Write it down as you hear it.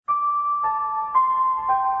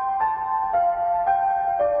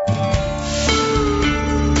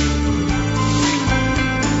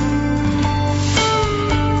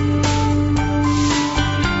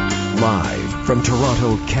From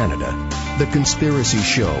Toronto, Canada, The Conspiracy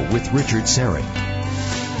Show with Richard Syrett.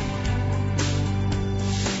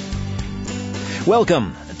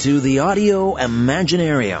 Welcome to the Audio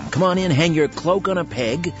Imaginarium. Come on in, hang your cloak on a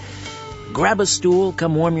peg, grab a stool,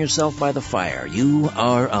 come warm yourself by the fire. You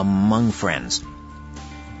are among friends.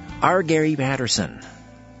 Our Gary Patterson,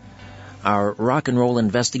 our rock and roll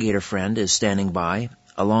investigator friend, is standing by,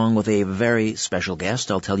 along with a very special guest.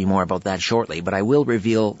 I'll tell you more about that shortly, but I will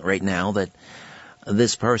reveal right now that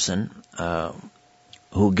this person,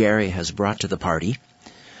 who Gary has brought to the party,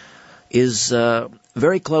 is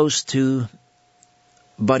very close to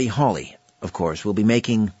Buddy Holly, of course. We'll be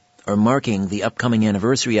marking the upcoming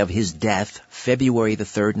anniversary of his death, February the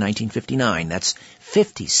 3rd, 1959. That's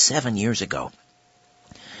 57 years ago.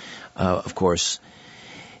 Of course,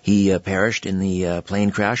 he perished in the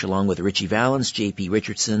plane crash along with Ritchie Valens, J.P.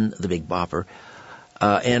 Richardson, the Big Bopper,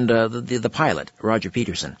 and the pilot, Roger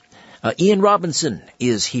Patterson. Ian Robinson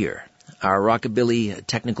is here, our rockabilly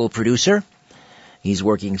technical producer. He's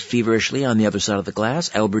working feverishly on the other side of the glass.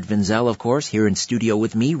 Albert Vinzel, of course, here in studio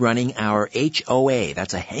with me, running our HOA.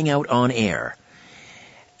 That's a Hangout on Air.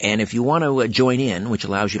 And if you want to join in, which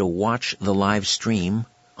allows you to watch the live stream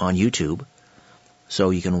on YouTube, so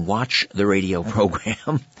you can watch the radio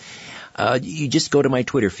program, you just go to my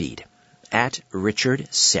Twitter feed, at Richard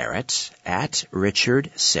Syrett, Syrett.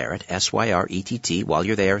 While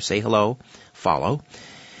you're there, say hello, follow.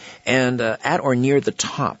 And at or near the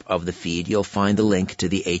top of the feed, you'll find the link to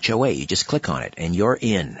the HOA. You just click on it, and you're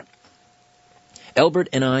in. Albert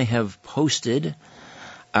and I have posted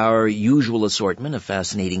our usual assortment of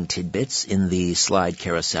fascinating tidbits in the slide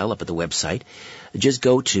carousel up at the website. Just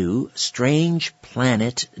go to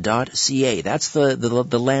strangeplanet.ca. That's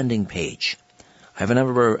the landing page. I have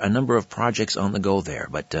a number of projects on the go there,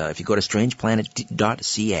 but if you go to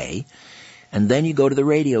strangeplanet.ca, and then you go to the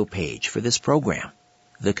radio page for this program,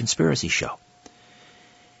 The Conspiracy Show,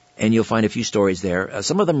 and you'll find a few stories there,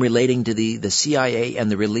 some of them relating to the CIA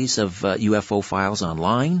and the release of UFO files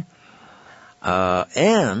online,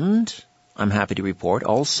 and I'm happy to report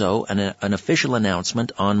also an official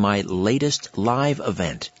announcement on my latest live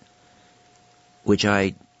event, which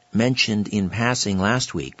I mentioned in passing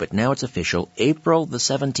last week, but now it's official, April the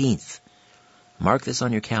 17th. Mark this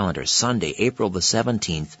on your calendar, Sunday, April the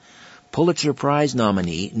 17th. Pulitzer Prize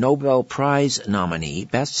nominee, Nobel Prize nominee,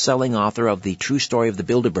 best-selling author of The True Story of the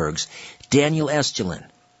Bilderbergs, Daniel Estulin,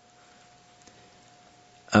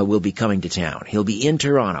 will be coming to town. He'll be in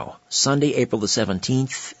Toronto, Sunday, April the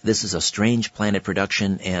 17th. This is a Strange Planet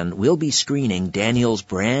production, and we'll be screening Daniel's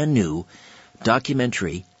brand new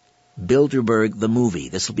documentary, Bilderberg the Movie.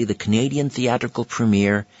 This will be the Canadian theatrical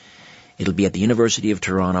premiere. It'll be at the University of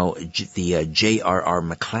Toronto, the J.R.R.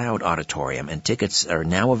 MacLeod Auditorium, and tickets are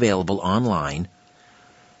now available online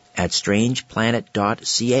at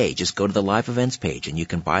strangeplanet.ca. Just go to the live events page and you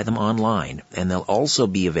can buy them online, and they'll also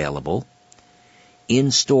be available in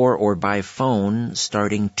store or by phone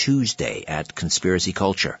starting Tuesday at Conspiracy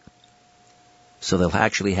Culture. So they'll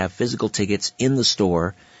actually have physical tickets in the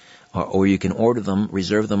store, or you can order them,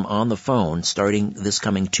 reserve them on the phone starting this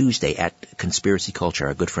coming Tuesday at Conspiracy Culture,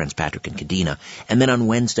 our good friends Patrick and Kadena. And then on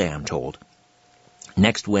Wednesday, I'm told,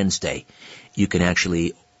 next Wednesday, you can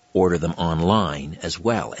actually order them online as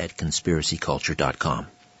well at conspiracyculture.com.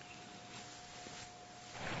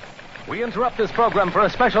 We interrupt this program for a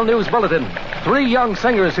special news bulletin. 3 young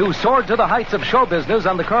singers who soared to the heights of show business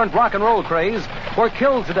on the current rock and roll craze were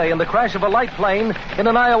killed today in the crash of a light plane in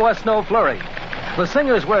an Iowa snow flurry. The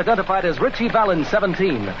singers were identified as Ritchie Valens,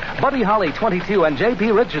 17, Buddy Holly, 22, and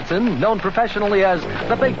J.P. Richardson, known professionally as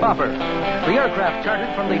the Big Bopper. The aircraft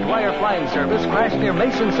chartered from the Dwyer Flying Service crashed near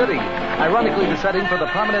Mason City, ironically the setting for the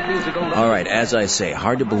prominent musical... All right, as I say,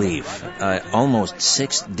 hard to believe. Almost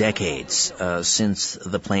 6 decades since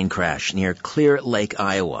the plane crash near Clear Lake,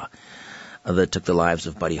 Iowa, that took the lives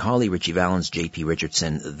of Buddy Holly, Ritchie Valens, J.P.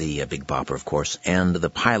 Richardson, the Big Bopper, of course, and the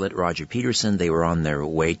pilot, Roger Patterson. They were on their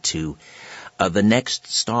way to the next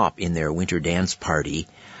stop in their winter dance party,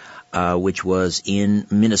 which was in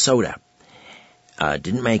Minnesota.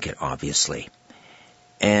 Didn't make it, obviously.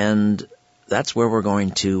 And that's where we're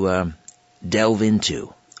going to delve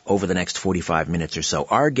into over the next 45 minutes or so.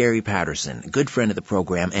 Our Gary Patterson, a good friend of the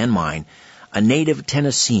program and mine, a native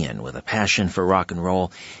Tennessean with a passion for rock and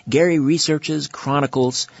roll. Gary researches,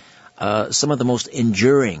 chronicles some of the most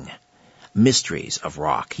enduring mysteries of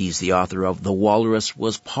rock. He's the author of The Walrus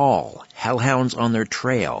Was Paul, Hellhounds on Their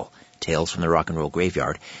Trail, Tales from the Rock and Roll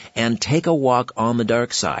Graveyard, and Take a Walk on the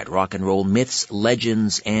Dark Side, Rock and Roll Myths,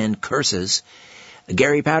 Legends, and Curses.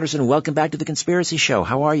 Gary Patterson, welcome back to The Conspiracy Show.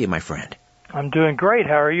 How are you, my friend? I'm doing great.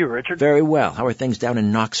 How are you, Richard? Very well. How are things down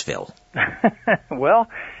in Knoxville? Well,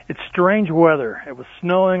 it's strange weather. It was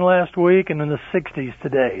snowing last week and in the 60s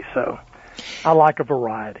today, so I like a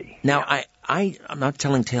variety. Now, I'm not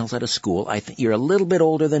telling tales out of school. I think you're a little bit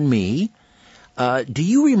older than me. Do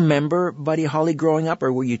you remember Buddy Holly growing up,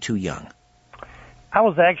 or were you too young? I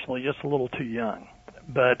was actually just a little too young,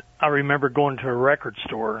 but I remember going to a record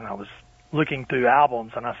store, and I was looking through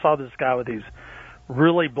albums, and I saw this guy with these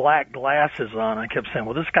really black glasses on. I kept saying,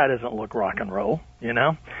 well, this guy doesn't look rock and roll, you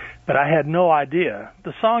know? But I had no idea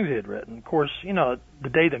the songs he had written. Of course, you know, the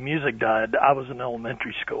day the music died, I was in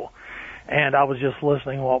elementary school, and I was just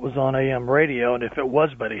listening to what was on AM radio, and if it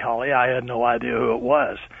was Buddy Holly, I had no idea who it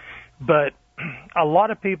was. But a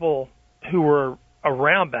lot of people who were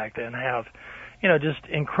around back then have, you know, just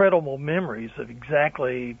incredible memories of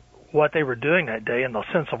exactly what they were doing that day and the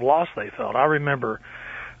sense of loss they felt. I remember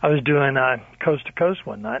I was doing Coast to Coast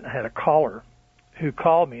one night, and I had a caller who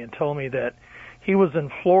called me and told me that he was in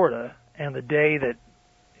Florida, and the day that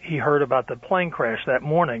he heard about the plane crash that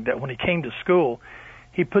morning, that when he came to school,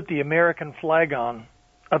 he put the American flag on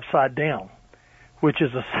upside down, which is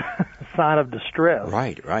a sign of distress.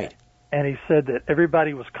 Right, right. And he said that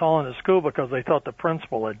everybody was calling to school because they thought the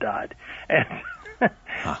principal had died. And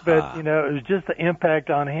but, you know, it was just the impact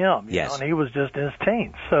on him. You know, and he was just in his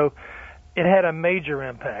teens. So it had a major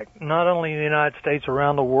impact, not only in the United States,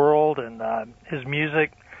 around the world, and his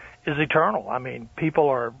music is eternal. I mean, people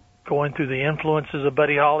are going through the influences of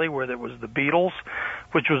Buddy Holly, where there was the Beatles,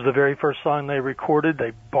 which was the very first song they recorded.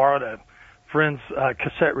 They borrowed a friend's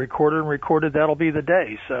cassette recorder and recorded That'll Be the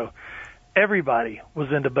Day. So everybody was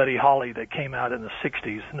into Buddy Holly that came out in the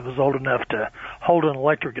 60s and was old enough to hold an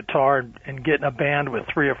electric guitar and get in a band with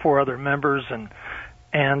 3 or 4 other members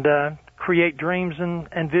and create dreams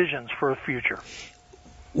and visions for a future.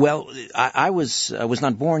 Well, I was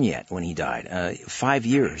not born yet when he died, 5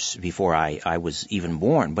 years before I was even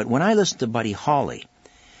born. But when I listened to Buddy Holly,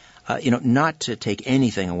 you know, not to take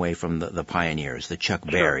anything away from the pioneers, the Chuck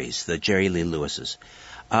Berrys, the Jerry Lee Lewises,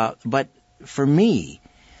 but for me,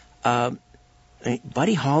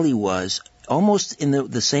 Buddy Holly was almost in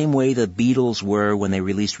the same way the Beatles were when they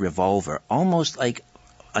released Revolver, almost like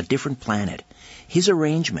a different planet. His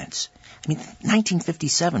arrangements, I mean,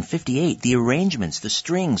 1957, 58, the arrangements, the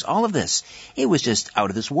strings, all of this, it was just out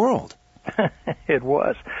of this world. It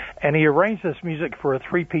was. And he arranged this music for a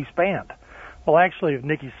 3-piece band. Well, actually, if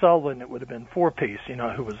Nicky Sullivan, it would have been 4-piece, you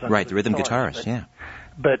know, who was under the rhythm guitarist, yeah.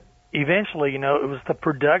 But eventually, you know, it was the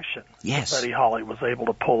production that Buddy Holly was able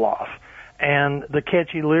to pull off, and the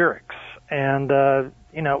catchy lyrics, and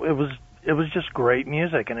you know, it was just great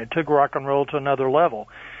music, and it took rock and roll to another level.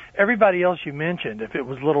 Everybody else you mentioned, if it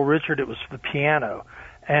was Little Richard, it was the piano,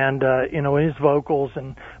 and you know, his vocals,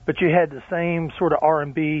 but you had the same sort of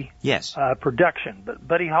R&B production. But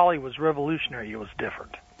Buddy Holly was revolutionary. It was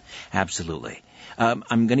different. Absolutely.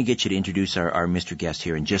 I'm going to get you to introduce our Mr. Guest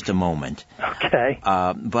here in just a moment. Okay.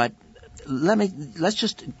 But let's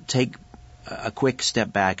just take a quick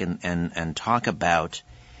step back and talk about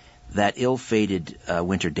that ill-fated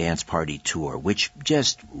Winter Dance Party tour, which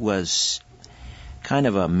just was kind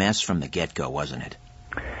of a mess from the get-go, wasn't it?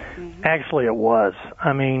 Actually, it was.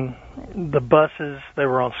 I mean, the buses, they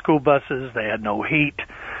were on school buses. They had no heat.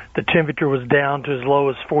 The temperature was down to as low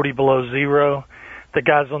as 40 below zero. The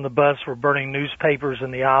guys on the bus were burning newspapers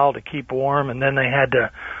in the aisle to keep warm, and then they had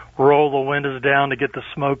to roll the windows down to get the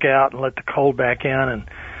smoke out and let the cold back in. And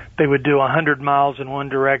they would do 100 miles in one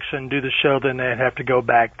direction, do the show, then they'd have to go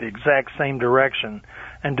back the exact same direction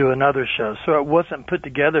and do another show. So it wasn't put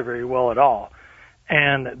together very well at all.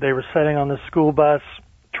 And they were sitting on the school bus,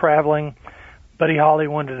 traveling. Buddy Holly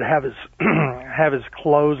wanted to have his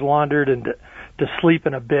clothes laundered and to sleep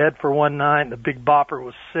in a bed for one night. And the Big Bopper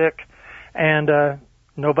was sick. And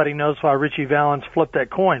nobody knows why Richie Valens flipped that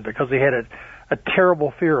coin, because he had a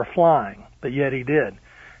terrible fear of flying, but yet he did.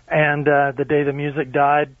 And the day the music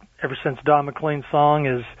died, ever since Don McLean's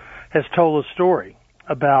song has told a story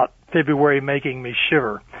about February making me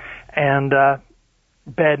shiver, and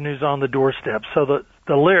bad news on the doorstep. So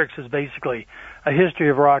the lyrics is basically a history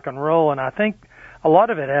of rock and roll, and I think a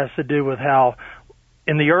lot of it has to do with how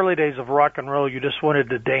in the early days of rock and roll you just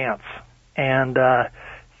wanted to dance, and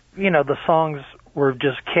you know, the songs were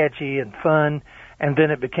just catchy and fun, and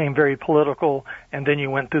then it became very political, and then you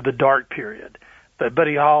went through the dark period. But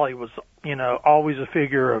Buddy Holly was, you know, always a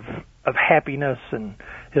figure of happiness, and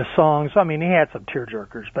his songs, I mean, he had some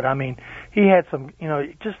tearjerkers, but I mean, he had some, you know,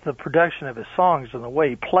 just the production of his songs and the way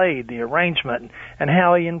he played, the arrangement, and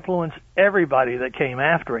how he influenced everybody that came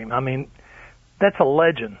after him. I mean, that's a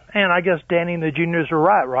legend. And I guess Danny and the Juniors are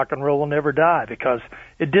right. Rock and roll will never die, because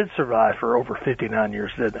it did survive for over 59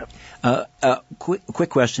 years, didn't it? Quick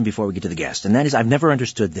question before we get to the guest, and that is, I've never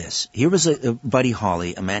understood this. Here was a Buddy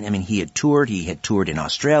Holly, a man, I mean, he had toured in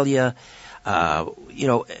Australia,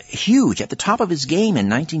 huge, at the top of his game in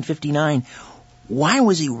 1959. Why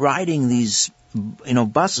was he riding these,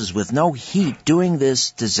 buses with no heat, doing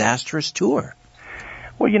this disastrous tour?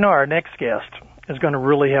 Well, our next guest is going to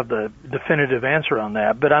really have the definitive answer on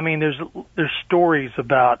that. But, I mean, there's stories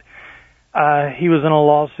about he was in a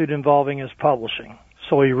lawsuit involving his publishing,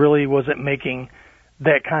 so he really wasn't making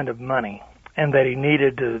that kind of money, and that he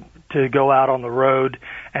needed to go out on the road,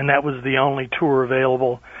 and that was the only tour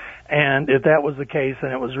available. And if that was the case,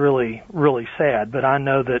 then it was really, really sad. But I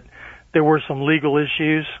know that there were some legal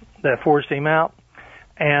issues that forced him out,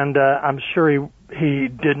 and I'm sure he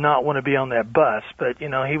did not want to be on that bus, but,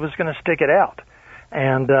 he was going to stick it out.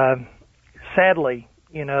 And sadly,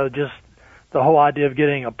 just the whole idea of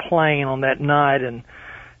getting a plane on that night, and,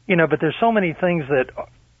 but there's so many things that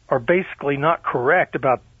are basically not correct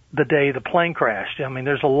about the day the plane crashed. I mean,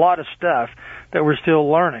 there's a lot of stuff that we're still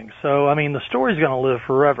learning. So, I mean, the story's going to live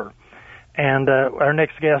forever. And our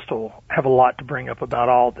next guest will have a lot to bring up about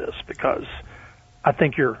all this, because I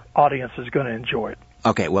think your audience is going to enjoy it.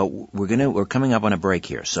 Okay, well, we're coming up on a break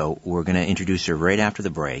here, so we're going to introduce her right after the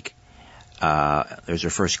break. There's her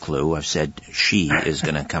first clue. I've said she is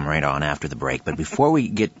going to come right on after the break. But before we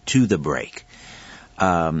get to the break,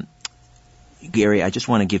 Gary, I just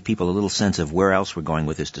want to give people a little sense of where else we're going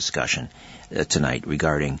with this discussion tonight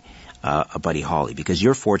regarding Buddy Holly, because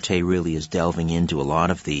your forte really is delving into a lot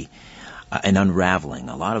of and unraveling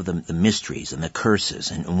a lot of the mysteries and the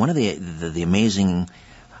curses. And one of the amazing,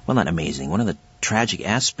 well, not amazing, one of the tragic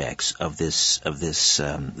aspects of this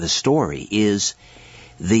story is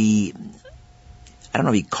I don't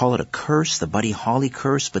know if you call it a curse, the Buddy Holly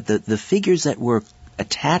curse, but the figures that were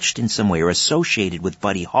attached in some way or associated with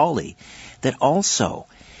Buddy Holly that also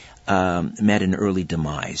met an early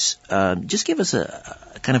demise. Just give us a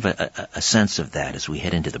kind of a sense of that as we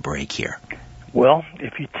head into the break here. Well,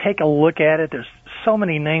 if you take a look at it, there's so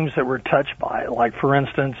many names that were touched by it. Like, for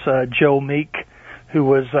instance, Joe Meek, who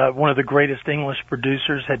was one of the greatest English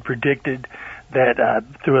producers, had predicted that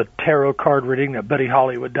through a tarot card reading that Buddy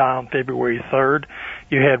Holly would die on February 3rd.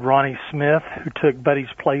 You had Ronnie Smith, who took Buddy's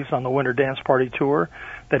place on the Winter Dance Party tour,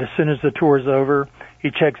 that as soon as the tour's over,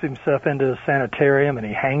 he checks himself into a sanitarium and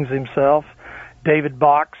he hangs himself. David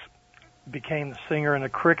Box became the singer in the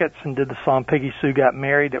Crickets and did the song Peggy Sue Got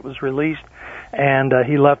Married that was released, and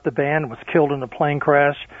he left the band and was killed in a plane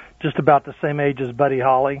crash, just about the same age as Buddy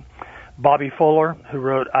Holly. Bobby Fuller, who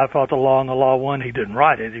wrote I Fought the Law and the Law Won, he didn't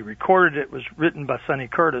write it. He recorded it. It was written by Sonny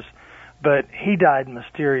Curtis, but he died in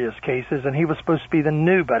mysterious cases, and he was supposed to be the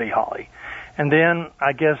new Buddy Holly. And then,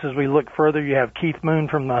 I guess, as we look further, you have Keith Moon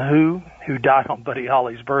from The Who died on Buddy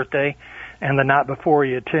Holly's birthday, and the night before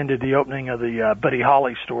he attended the opening of the Buddy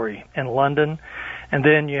Holly story in London. And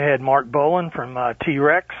then you had Mark Bolan from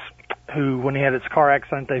T-Rex, who, when he had his car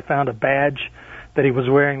accident, they found a badge that he was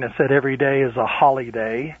wearing that said every day is a Holly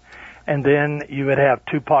day. And then you would have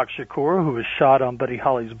Tupac Shakur, who was shot on Buddy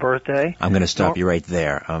Holly's birthday. I'm going to stop you right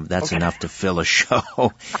there. That's okay. Enough to fill a show.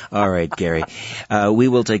 All right, Gary. We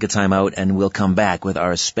will take a time out, and we'll come back with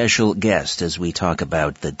our special guest as we talk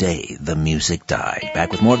about the day the music died.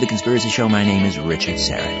 Back with more of The Conspiracy Show. My name is Richard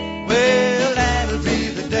Serrett. Well, that'll be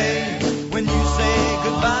the day when you say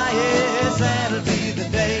goodbye. Yes, that'll be the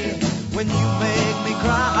day when you make me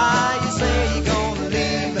cry. You say you're going to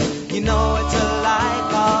leave. You know it's a lie,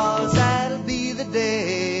 'cause that'll be the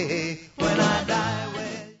day when I die.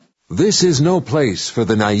 This is no place for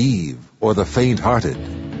the naive or the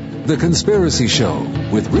faint-hearted. The Conspiracy Show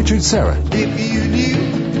with Richard Serrett. If you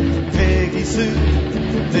knew Peggy Sue,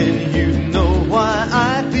 then you know why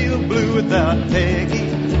I feel blue without Peggy.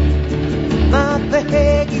 My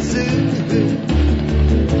Peggy Sue.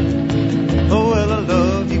 Oh, well, I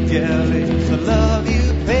love you, Kelly. I love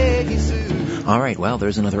you, Peggy Sue. All right, well,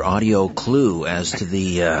 there's another audio clue as to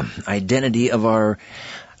the identity of our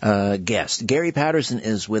guest. Gary Patterson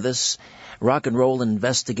is with us, rock and roll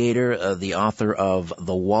investigator, the author of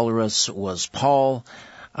The Walrus Was Paul,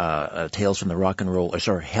 Tales from the Rock and Roll,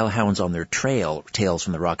 Hellhounds on Their Trail, Tales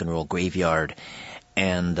from the Rock and Roll Graveyard,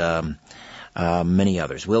 and many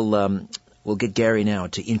others. We'll get Gary now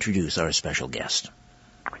to introduce our special guest.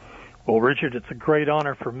 Well, Richard, it's a great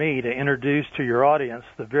honor for me to introduce to your audience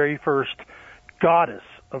the very first goddess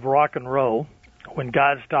of rock and roll, when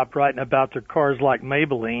guys stopped writing about their cars like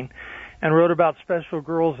Maybelline and wrote about special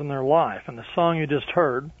girls in their life. And the song you just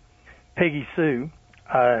heard, Peggy Sue,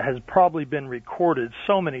 has probably been recorded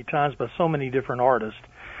so many times by so many different artists,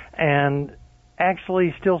 and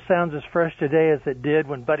actually still sounds as fresh today as it did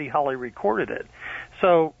when Buddy Holly recorded it.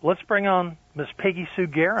 So let's bring on Miss Peggy Sue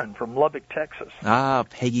Guerin from Lubbock, Texas. Ah,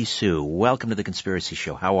 Peggy Sue, welcome to the Conspiracy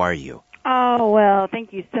Show. How are you? Oh, well,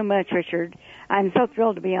 thank you so much, Richard. I'm so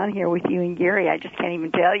thrilled to be on here with you and Gary. I just can't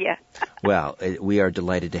even tell you. Well, we are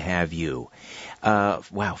delighted to have you.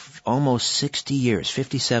 Wow, almost 60 years,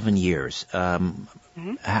 57 years.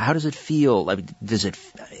 How does it feel?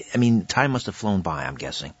 Time must have flown by, I'm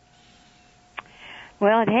guessing.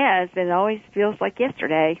 Well, it has, but it always feels like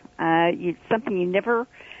yesterday. It's something you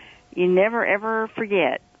never ever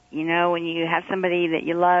forget. You know, when you have somebody that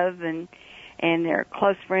you love and they're a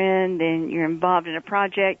close friend and you're involved in a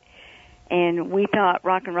project, and we thought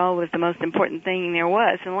rock and roll was the most important thing there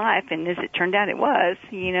was in life, and as it turned out it was,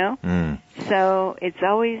 you know. So it's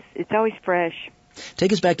always fresh.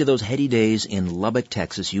 Take us back to those heady days in Lubbock,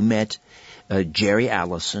 Texas. You met Jerry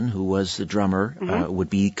Allison, who was the drummer, would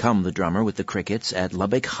become the drummer with the Crickets at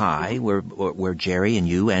Lubbock High, where Jerry and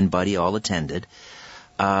you and Buddy all attended.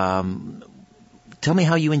 Tell me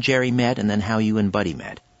how you and Jerry met, and then how you and Buddy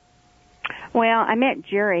met. Well, I met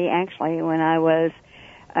Jerry actually when I was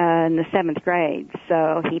in the 7th grade.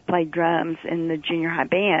 So he played drums in the junior high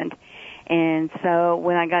band, and so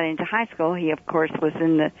when I got into high school, he of course was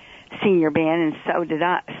in the senior band, and so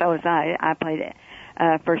was I. I played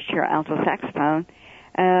first year alto saxophone,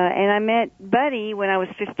 and I met Buddy when I was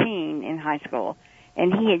 15 in high school,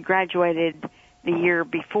 and he had graduated the year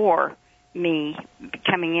before me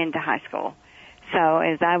coming into high school. So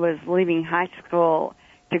as I was leaving high school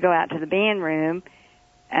to go out to the band room,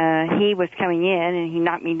 he was coming in and he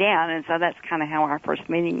knocked me down, and so that's kind of how our first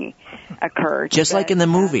meeting occurred. Just like in the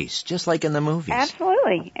movies.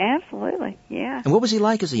 Absolutely, yeah. And what was he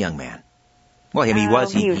like as a young man? Well, I mean,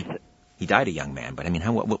 he died a young man, but I mean,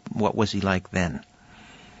 what was he like then?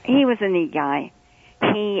 He was a neat guy.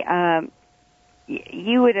 He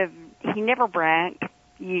never bragged.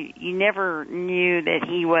 You never knew that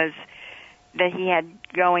he had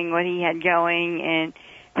going what he had going, and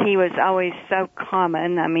he was always so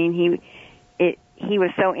common. I mean, he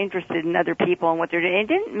was so interested in other people and what they're doing. It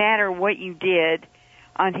didn't matter what you did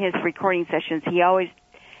on his recording sessions. He always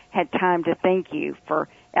had time to thank you for.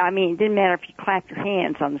 I mean, it didn't matter if you clapped your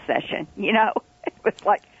hands on the session. You know, it was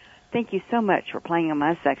like, thank you so much for playing on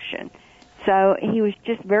my section. So he was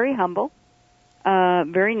just very humble,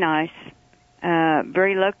 very nice,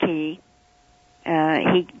 very low key.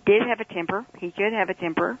 He did have a temper. He could have a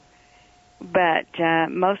temper, but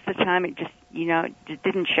most of the time it just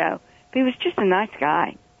didn't show. But he was just a nice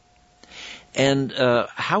guy. And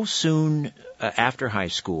how soon after high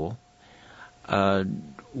school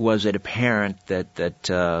was it apparent that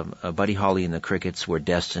Buddy Holly and the Crickets were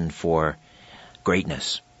destined for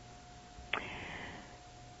greatness?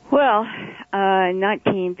 Well, in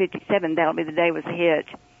 1957, That'll Be the Day was a hit.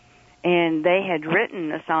 And they had written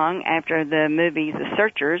the song after the movie The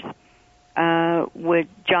Searchers with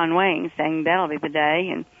John Wayne saying That'll Be the Day.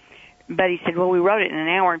 And Buddy said, well, we wrote it in an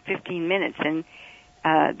hour and 15 minutes, and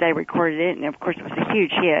they recorded it, and of course it was a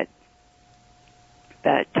huge hit.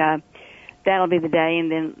 But That'll Be the Day,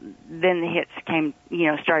 and then the hits came,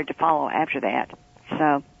 started to follow after that.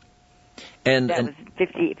 So that was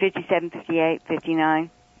 57, 58, 59.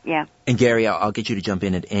 Yeah. And Gary, I'll get you to jump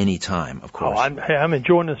in at any time, of course. Oh, I'm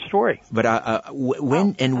enjoying the story. But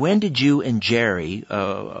when did you and Jerry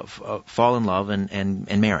fall in love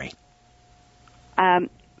and marry?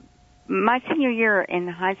 My senior year in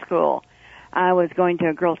high school, I was going to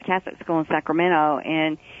a girls' Catholic school in Sacramento,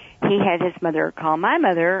 and he had his mother call my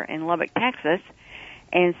mother in Lubbock, Texas,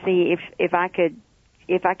 and see if I could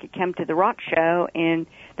come to the rock show in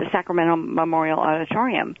the Sacramento Memorial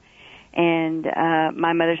Auditorium. And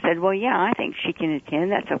my mother said, well, yeah, I think she can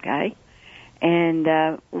attend. That's okay. And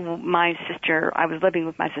my sister, I was living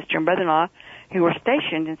with my sister and brother-in-law who were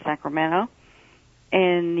stationed in Sacramento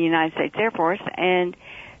in the United States Air Force. And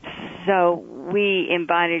so we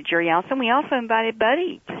invited Jerry Allison. We also invited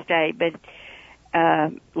Buddy to stay. But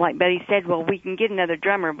like Buddy said, well, we can get another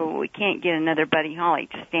drummer, but we can't get another Buddy Holly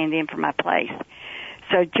to stand in for my place.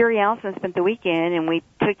 So Jerry Allison spent the weekend, and we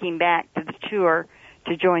took him back to the tour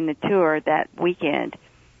to join the tour that weekend.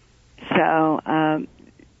 So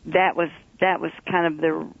that was kind of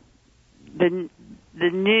the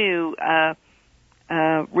new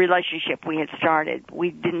relationship we had started. We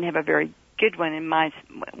didn't have a very good one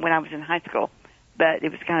when I was in high school, but it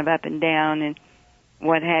was kind of up and down and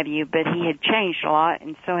what have you. But he had changed a lot,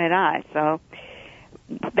 and so had I. So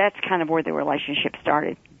that's kind of where the relationship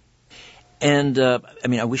started. And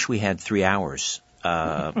I wish we had 3 hours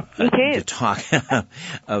to talk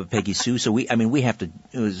of Peggy Sue. So we have to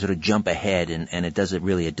sort of jump ahead, and it does it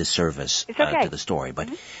really a disservice to the story. But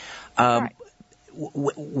Right.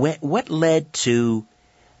 what led to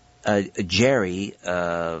Jerry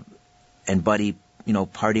and Buddy,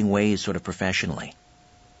 parting ways sort of professionally?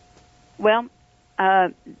 Well,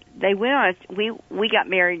 they went on. We got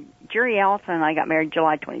married. Jerry Allison and I got married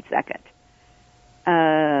July 22nd,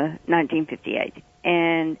 1958,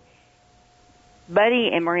 and Buddy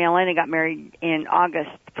and Maria Elena got married in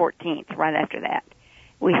August 14th, right after that.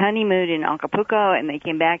 We honeymooned in Acapulco, and they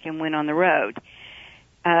came back and went on the road.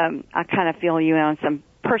 I kind of fill you in on some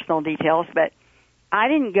personal details, but I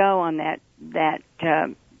didn't go on that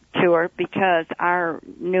tour because our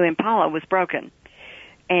new Impala was broken.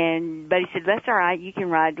 And Buddy said, "That's all right. You can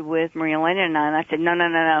ride with Maria Elena and I." And I said,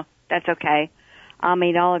 No. That's okay. I'll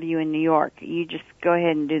meet all of you in New York. You just go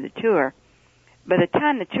ahead and do the tour." By the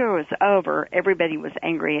time the tour was over, everybody was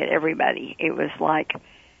angry at everybody. It was like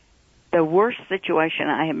the worst situation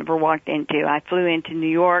I have ever walked into. I flew into New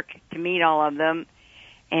York to meet all of them,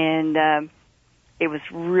 and it was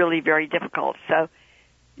really very difficult. So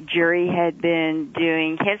Jerry had been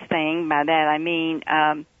doing his thing. By that I mean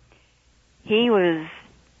he was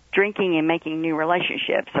drinking and making new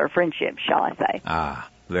relationships, or friendships, shall I say.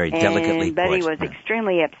 Very delicately and Buddy put. was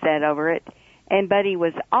extremely upset over it. And Buddy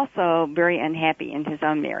was also very unhappy in his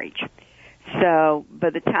own marriage. So by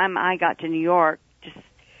the time I got to New York just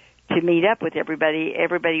to meet up with everybody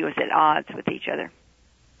was at odds with each other.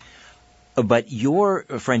 But your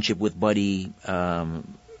friendship with Buddy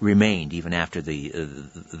remained even after the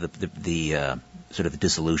sort of the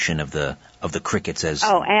dissolution of the Crickets as.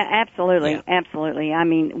 Oh, absolutely, yeah. Absolutely. I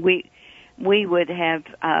mean, we would have.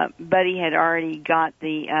 Buddy had already got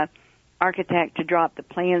the architect to drop the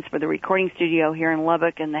plans for the recording studio here in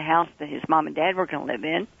Lubbock and the house that his mom and dad were going to live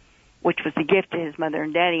in, which was a gift to his mother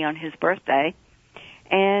and daddy on his birthday.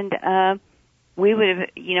 And we would have,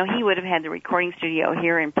 he would have had the recording studio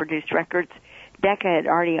here and produced records. DECCA had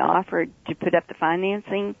already offered to put up the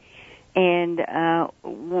financing, and it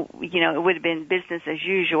would have been business as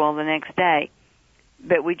usual the next day.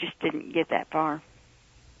 But we just didn't get that far.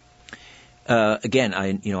 Again,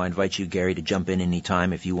 I invite you, Gary, to jump in any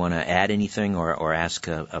time if you want to add anything or ask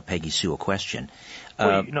Peggy Sue a question.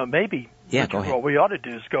 Well, maybe go ahead. What we ought to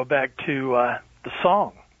do is go back to the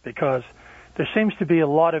song, because there seems to be a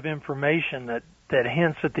lot of information that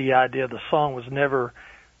hints at the idea the song was never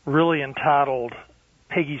really entitled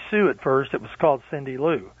Peggy Sue at first. It was called Cindy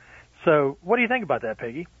Lou. So what do you think about that,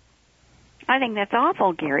 Peggy? I think that's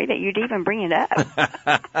awful, Gary, that you'd even bring it up.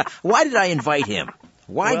 Why did I invite him?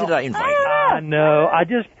 Why did I invite him? I know.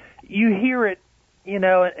 You hear it,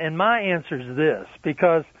 and my answer is this,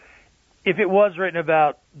 because if it was written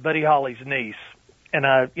about Buddy Holly's niece, and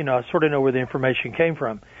I sort of know where the information came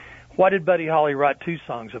from, why did Buddy Holly write two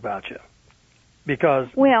songs about you? Because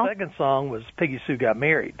the second song was Peggy Sue Got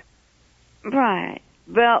Married. Right.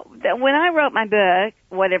 Well, when I wrote my book,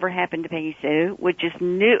 Whatever Happened to Peggy Sue, which is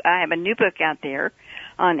new, I have a new book out there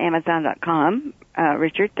on Amazon.com.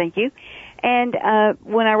 Richard, thank you. And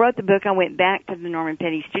when I wrote the book, I went back to the Norman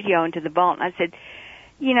Petty studio and to the vault, and I said,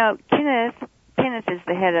 Kenneth is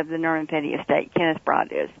the head of the Norman Petty estate. Kenneth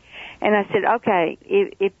Broad is. And I said, okay,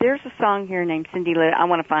 if there's a song here named Cindy Lou, I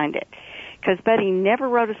want to find it. Because Buddy never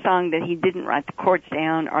wrote a song that he didn't write the chords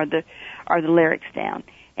down or the lyrics down.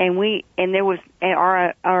 And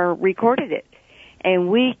recorded it. And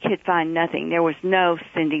we could find nothing. There was no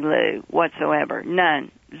Cindy Lou whatsoever. None.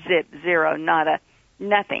 Zip. Zero. Nada.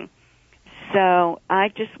 Nothing. So I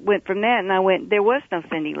just went from that, and there was no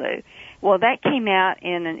Cindy Lou. Well, that came out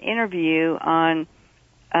in an interview on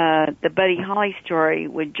the Buddy Holly story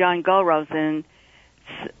with John Goldrosen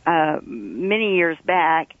many years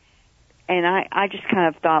back, and I just kind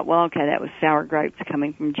of thought, well, okay, that was sour grapes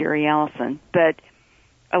coming from Jerry Allison. But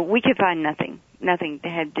we could find nothing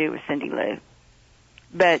that had to do with Cindy Lou.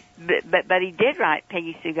 But he did write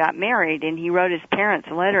Peggy Sue Got Married, and he wrote his parents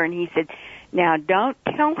a letter, and he said, now don't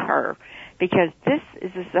tell her, because this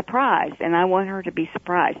is a surprise, and I want her to be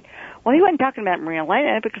surprised. Well, he wasn't talking about Maria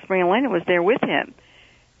Elena, because Maria Elena was there with him.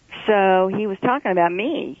 So he was talking about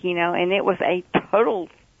me, and it was a total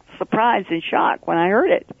surprise and shock when I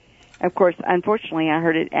heard it. Of course, unfortunately, I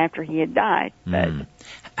heard it after he had died. But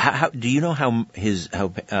how do you know how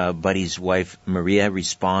Buddy's wife Maria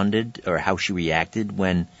responded, or how she reacted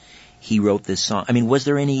when he wrote this song? I mean, was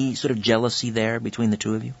there any sort of jealousy there between the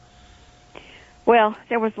two of you? Well,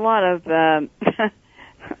 there was a lot of,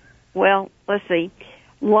 let's see,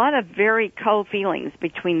 a lot of very cold feelings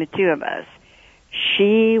between the two of us.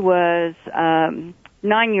 She was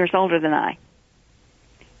 9 years older than I.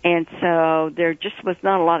 And so there just was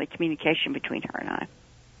not a lot of communication between her and I.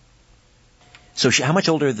 So how much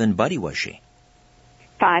older than Buddy was she?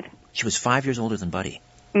 5. She was 5 years older than Buddy.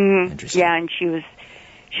 Mm-hmm. Interesting. Yeah, and she was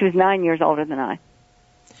 9 years older than I.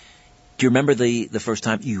 Do you remember the first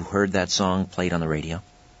time you heard that song played on the radio?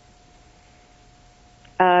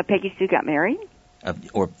 Peggy Sue Got Married?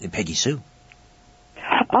 Or Peggy Sue?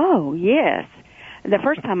 Oh, yes. The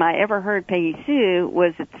first time I ever heard Peggy Sue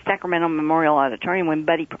was at the Sacramento Memorial Auditorium when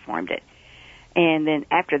Buddy performed it. And then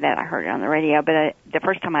after that I heard it on the radio, but the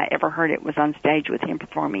first time I ever heard it was on stage with him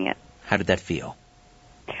performing it. How did that feel?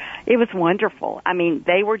 It was wonderful. I mean,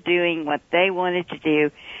 they were doing what they wanted to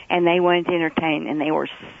do, and they wanted to entertain, and they were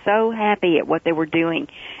so happy at what they were doing,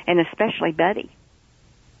 and especially Buddy.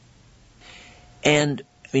 And,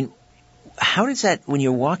 I mean, how does that, when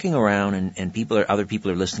you're walking around and other people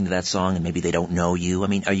are listening to that song and maybe they don't know you, I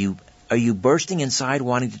mean, are you bursting inside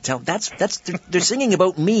wanting to tell, they're singing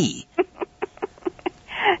about me?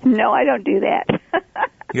 No, I don't do that.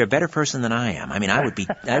 You're a better person than I am. I mean, I would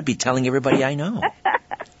be telling everybody I know.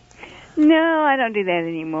 No, I don't do that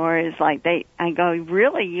anymore. It's like I go,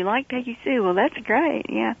 really? You like Peggy Sue? Well, that's great.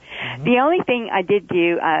 Yeah. Mm-hmm. The only thing I did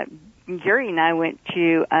do, Jerry and I went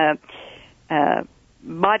to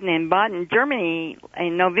Baden, Germany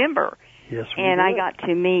in November. Yes, and did. I got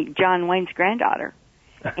to meet John Wayne's granddaughter.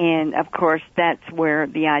 And, of course, that's where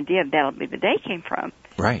the idea of That'll Be the Day came from.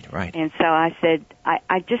 Right. And so I said,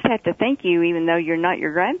 I just have to thank you, even though you're not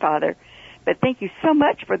your grandfather, but thank you so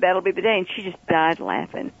much for That'll Be the Day. And she just died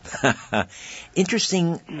laughing.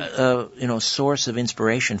 Interesting, source of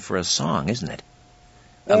inspiration for a song, isn't it?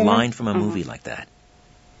 A line from a movie like that.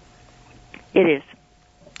 It is.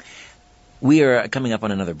 We are coming up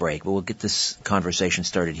on another break, but we'll get this conversation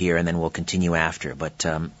started here, and then we'll continue after. But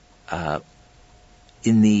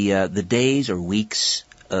in the days or weeks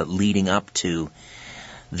leading up to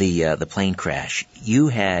the plane crash, you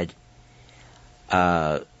had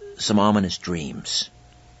some ominous dreams.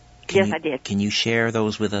 Yes, I did. Can you share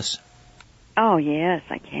those with us? Oh, yes,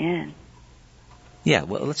 I can. Yeah,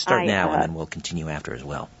 well, let's start now, and then we'll continue after as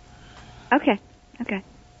well. Okay.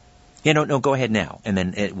 Yeah, no, go ahead now, and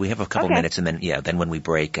then we have a couple minutes, and then when we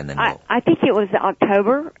break, and then I think it was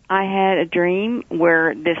October. I had a dream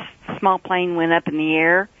where this small plane went up in the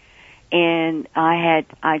air, and I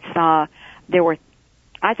thought it was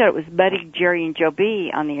Buddy, Jerry, and Joe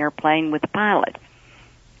B on the airplane with the pilot.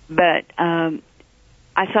 But I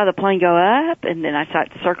saw the plane go up, and then I saw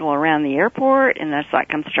it circle around the airport, and I saw it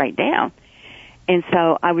come straight down. And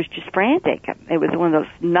so I was just frantic. It was one of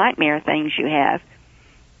those nightmare things you have.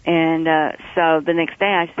 And so the next day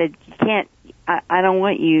I said, "You can't. I don't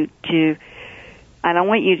want you to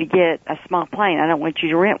get a small plane. I don't want you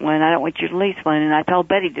to rent one. I don't want you to lease one." And I told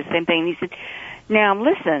Buddy the same thing. And he said, "Now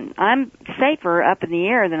listen, I'm safer up in the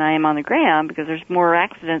air than I am on the ground because there's more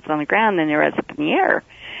accidents on the ground than there is up in the air."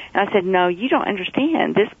 And I said, "No, you don't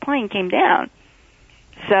understand. This plane came down."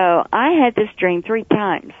 So I had this dream 3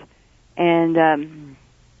 times, and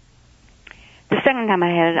the second time I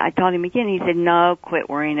had it, I told him again. He said, "No, quit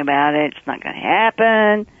worrying about it. It's not going to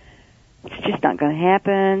happen. It's just not going to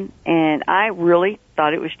happen." And I really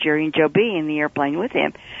thought it was Jerry and Joe B in the airplane with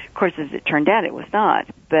him. Of course, as it turned out, it was not.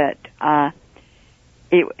 But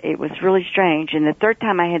it was really strange. And the third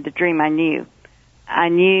time I had the dream, I knew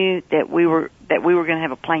that we were going to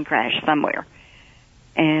have a plane crash somewhere.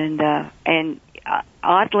 And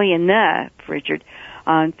oddly enough, Richard,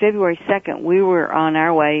 on February 2nd, we were on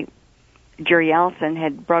our way. Jerry Allison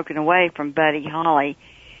had broken away from Buddy Holly,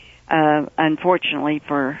 unfortunately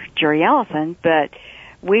for Jerry Allison, but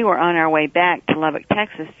we were on our way back to Lubbock,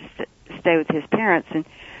 Texas to stay with his parents, and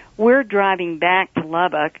we're driving back to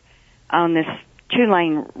Lubbock on this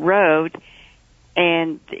 2-lane road,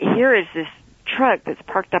 and here is this truck that's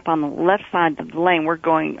parked up on the left side of the lane. We're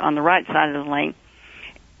going on the right side of the lane,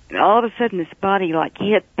 and all of a sudden this body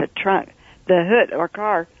hit the hood of our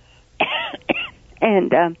car,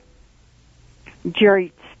 and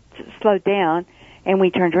Jerry slowed down, and we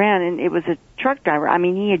turned around, and it was a truck driver. I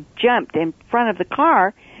mean, he had jumped in front of the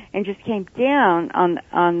car and just came down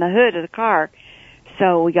on the hood of the car.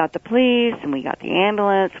 So we got the police, and we got the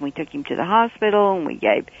ambulance, and we took him to the hospital, and we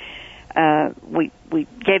gave the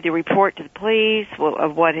report to the police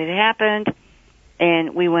of what had happened,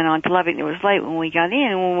 and we went on to Lubbock. It was late when we got in,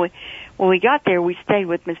 and when we got there, we stayed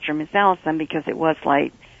with Mr. and Miss Allison because it was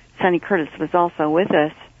late. Sonny Curtis was also with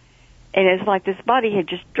us. And it's like this body had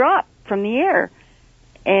just dropped from the air.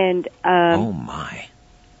 And oh my.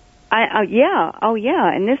 Yeah.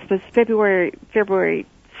 And this was February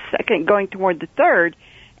 2nd, going toward the 3rd.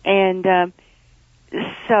 And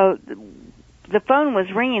so the phone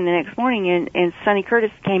was ringing the next morning, and Sonny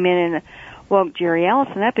Curtis came in and woke Jerry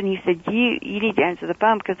Allison up, and he said, you need to answer the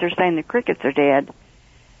phone because they're saying the crickets are dead.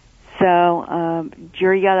 So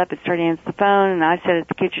Jerry got up and started answering the phone, and I sat at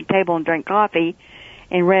the kitchen table and drank coffee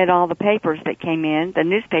and read all the papers that came in, the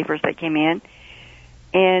newspapers that came in.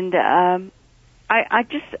 And I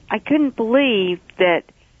couldn't believe that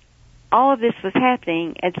all of this was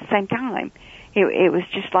happening at the same time. It was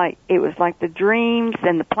just like, it was like the dreams,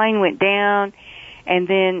 and the plane went down, and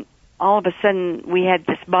then all of a sudden we had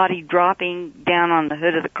this body dropping down on the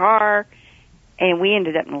hood of the car, and we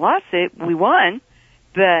ended up in a lawsuit. We won,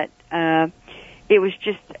 but it was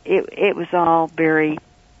just, it was all very,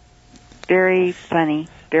 very funny,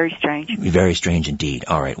 very strange. Very strange indeed.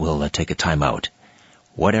 All right, we'll take a time out.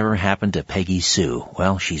 Whatever happened to Peggy Sue?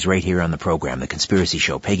 Well, she's right here on the program, The Conspiracy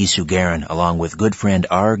Show. Peggy Sue Guerin, along with good friend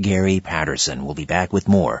R. Gary Patterson. We'll be back with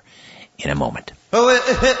more in a moment. Oh, the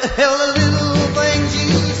little things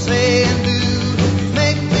you say and do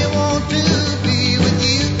make me want to be with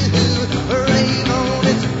you. Rain on,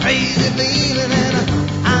 it's a crazy feeling, and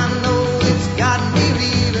I know it's got me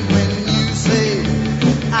reeling when you say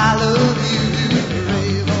I love you.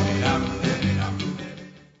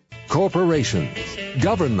 Corporations,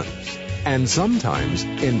 governments, and sometimes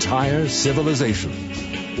entire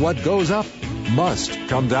civilizations. What goes up must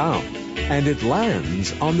come down. And it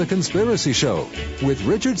lands on The Conspiracy Show with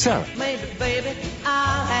Richard Serra. Maybe, baby,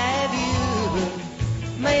 I'll have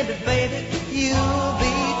you. Maybe, baby, you'll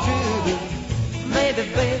be true. Maybe,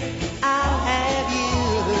 baby, I'll have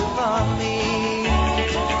you for me.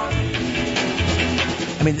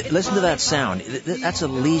 I mean, listen to that sound. That's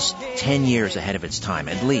at least 10 years ahead of its time,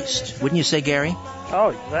 at least. Wouldn't you say, Gary? Oh,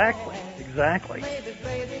 exactly.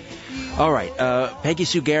 All right. Peggy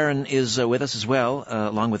Sue Guerin is with us as well,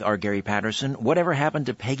 along with R. Gary Patterson. Whatever happened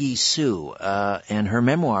to Peggy Sue? And her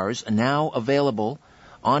memoirs are now available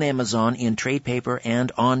on Amazon in trade paper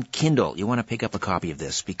and on Kindle. You want to pick up a copy of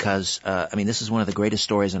this because, this is one of the greatest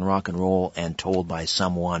stories in rock and roll and told by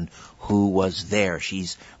someone who was there.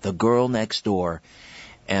 She's the girl next door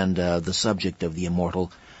and the subject of the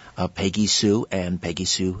immortal Peggy Sue, and Peggy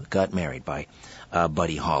Sue got married by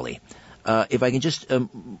Buddy Holly. If I can just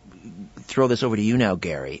throw this over to you now,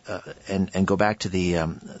 Gary, and go back to the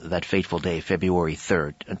that fateful day, February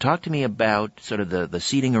 3rd. And talk to me about sort of the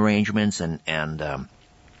seating arrangements and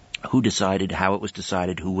who decided, how it was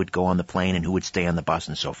decided, who would go on the plane and who would stay on the bus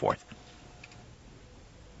and so forth.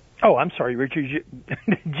 Oh, I'm sorry, Richard.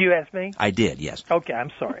 Did you ask me? I did, yes. Okay,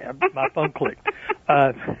 I'm sorry. My phone clicked.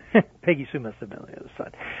 Peggy Sue must have been on the other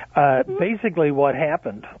side. Basically what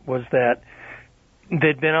happened was that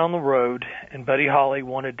they'd been on the road, and Buddy Holly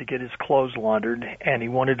wanted to get his clothes laundered, and he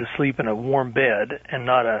wanted to sleep in a warm bed and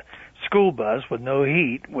not a school bus with no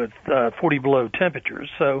heat with 40 below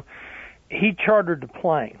temperatures. So he chartered the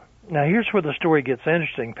plane. Now, here's where the story gets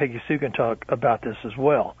interesting. Peggy Sue can talk about this as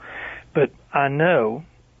well. But I know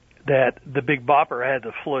that the Big Bopper had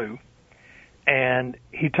the flu, and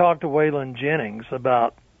he talked to Waylon Jennings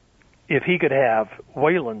about if he could have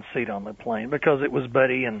Waylon's seat on the plane because it was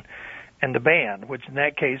Buddy and the band, which in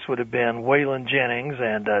that case would have been Waylon Jennings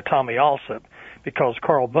and Tommy Allsup, because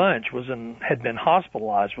Carl Bunch had been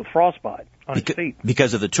hospitalized with frostbite on his feet.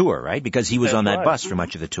 Because of the tour, right? Because he was on that bus for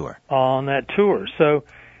much of the tour. On that tour. So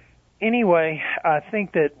anyway, I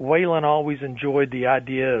think that Waylon always enjoyed the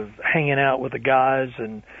idea of hanging out with the guys,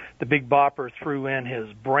 and the Big Bopper threw in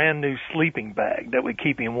his brand new sleeping bag that would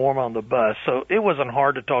keep him warm on the bus. So it wasn't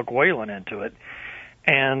hard to talk Waylon into it.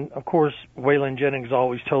 And, of course, Waylon Jennings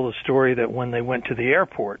always told the story that when they went to the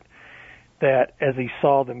airport, that as he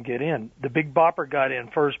saw them get in, the Big Bopper got in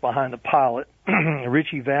first behind the pilot,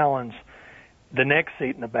 Richie Valens the next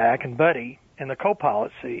seat in the back, and Buddy in the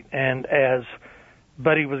co-pilot seat. And as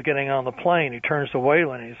Buddy was getting on the plane, he turns to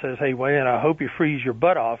Waylon and he says, "Hey, Waylon, I hope you freeze your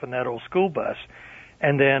butt off in that old school bus."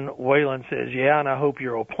 And then Waylon says, "Yeah, and I hope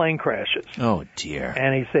your old plane crashes." Oh, dear.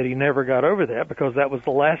 And he said he never got over that because that was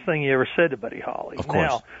the last thing he ever said to Buddy Holly. Of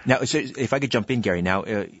course. Now, so if I could jump in, Gary, now,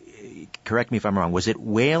 correct me if I'm wrong. Was it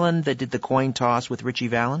Waylon that did the coin toss with Richie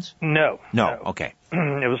Valens? No. Okay.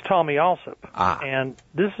 It was Tommy Allsup. And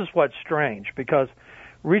this is what's strange, because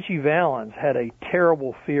Richie Valens had a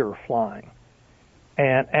terrible fear of flying.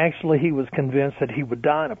 And actually he was convinced that he would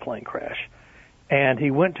die in a plane crash. And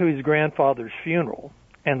he went to his grandfather's funeral,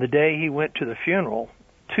 and the day he went to the funeral,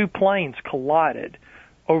 two planes collided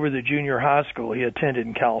over the junior high school he attended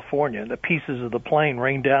in California. The pieces of the plane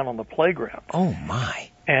rained down on the playground. Oh, my.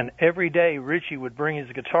 And every day Richie would bring his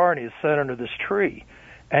guitar, and he'd sit under this tree,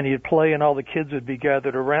 and he'd play, and all the kids would be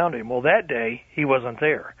gathered around him. Well, that day, he wasn't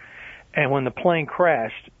there. And when the plane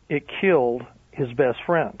crashed, it killed his best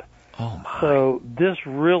friend. Oh, my. So this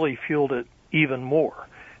really fueled it even more.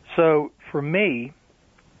 So for me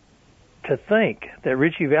to think that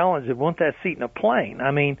Richie Valens would want that seat in a plane,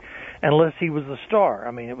 I mean, unless he was a star.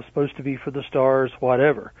 I mean, it was supposed to be for the stars,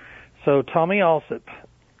 whatever. So Tommy Alsop,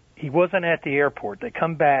 he wasn't at the airport. They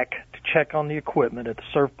come back to check on the equipment at the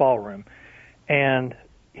Surf Ballroom, and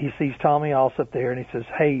he sees Tommy Alsop there, and he says,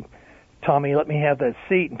 "Hey, Tommy, let me have that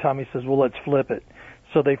seat." And Tommy says, "Well, let's flip it."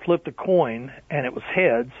 So they flipped a coin, and it was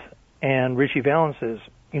heads, and Richie Valens says,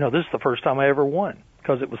 "This is the first time I ever won,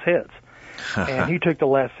 because it was heads." And he took the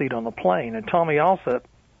last seat on the plane. And Tommy Alsop,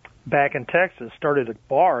 back in Texas, started a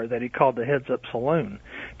bar that he called the Heads Up Saloon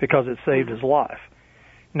because it saved his life.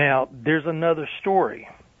 Now, there's another story,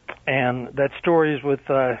 and that story is with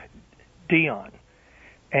Dion,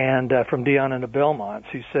 and from Dion and the Belmonts,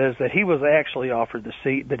 who says that he was actually offered the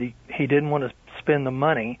seat, but he didn't want to spend the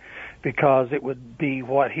money because it would be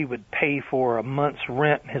what he would pay for a month's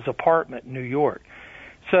rent in his apartment in New York.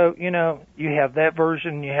 So, you have that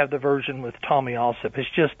version, you have the version with Tommy Alsop.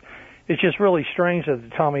 It's just really strange that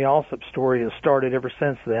the Tommy Alsop story has started ever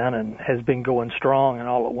since then and has been going strong, and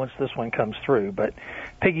all at once this one comes through. But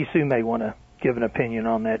Peggy Sue may want to give an opinion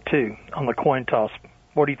on that, too, on the coin toss.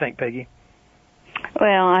 What do you think, Peggy?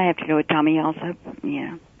 Well, I have to go with Tommy Alsop.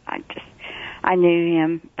 I knew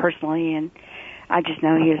him personally, and I just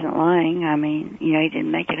know he isn't lying. I mean, he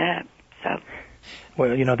didn't make it up, so...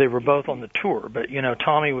 Well, they were both on the tour, but,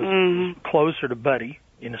 Tommy was closer to Buddy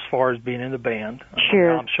as far as being in the band.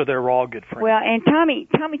 Sure. I'm sure they were all good friends. Well, and Tommy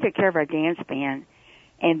took care of our dance band,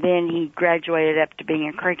 and then he graduated up to being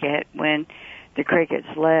a cricket when the Crickets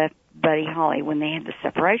left Buddy Holly when they had the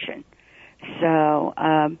separation. So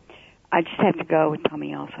I just have to go with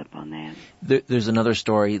Tommy Alsop on that. There's another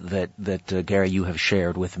story that Gary, you have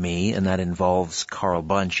shared with me, and that involves Carl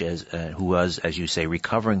Bunch, who was, as you say,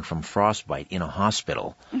 recovering from frostbite in a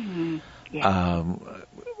hospital. Mm-hmm. Yeah.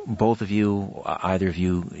 Both of you, either of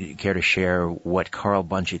you, care to share what Carl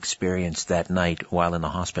Bunch experienced that night while in the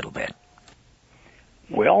hospital bed?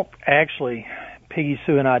 Well, actually, Peggy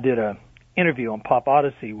Sue and I did an interview on Pop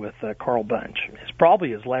Odyssey with Carl Bunch. It's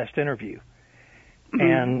probably his last interview. Mm-hmm.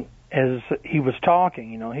 And as he was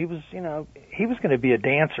talking, he was going to be a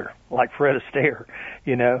dancer like Fred Astaire,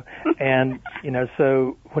 and,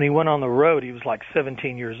 so when he went on the road, he was like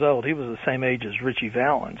 17 years old. He was the same age as Richie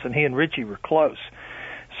Valens, and he and Richie were close.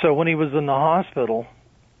 So when he was in the hospital,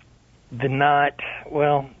 the night,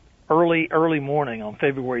 early morning on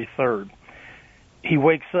February 3rd, he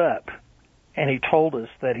wakes up and he told us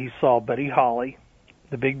that he saw Buddy Holly,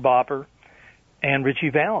 the Big Bopper, and Richie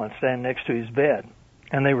Valens standing next to his bed.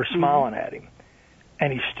 And they were smiling at him.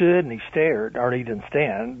 And he stood and he stared, or he didn't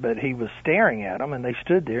stand, but he was staring at them, and they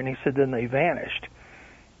stood there, and he said then they vanished,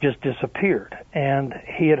 just disappeared. And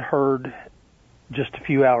he had heard just a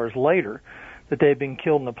few hours later that they had been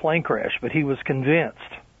killed in a plane crash, but he was convinced,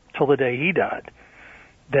 till the day he died,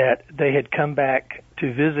 that they had come back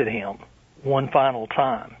to visit him one final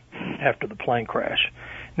time after the plane crash.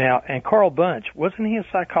 Now, and Carl Bunch, wasn't he a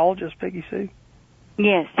psychologist, Peggy Sue?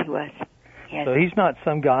 Yes, he was. Yes. So he's not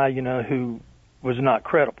some guy, who was not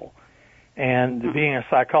credible. And being a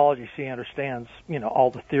psychologist, he understands,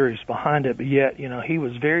 all the theories behind it, but yet, he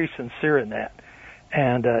was very sincere in that.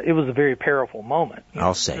 And it was a very powerful moment.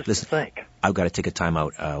 I'll say, listen, I've got to take a time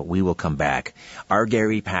out. We will come back. R.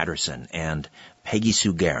 Gary Patterson and Peggy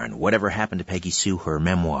Sue Garin, Whatever Happened to Peggy Sue, her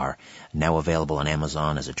memoir, now available on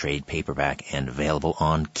Amazon as a trade paperback and available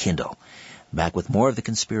on Kindle. Back with more of The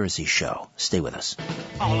Conspiracy Show. Stay with us.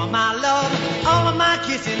 All of my love, all of my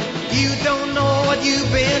kissing, you don't know what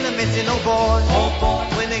you've been missing, oh boy. Oh boy.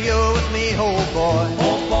 When you're with me, oh boy.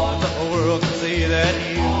 Oh boy. The whole world can see that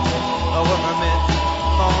you were meant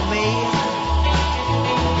for me.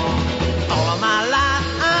 All of my life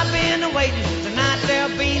I've been waiting. Tonight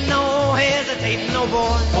there'll be no hesitating, oh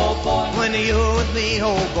boy. Oh boy. When you're with me,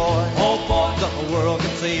 oh boy. Oh boy. The whole world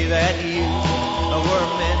can see that you were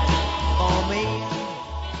meant.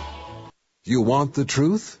 You want the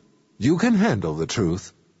truth? You can handle the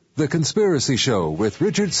truth. The Conspiracy Show with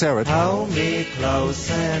Richard Serrett. Hold me close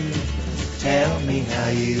and tell me how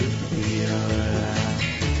you feel.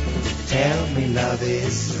 Tell me love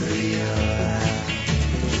is real.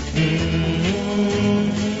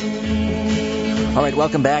 All right,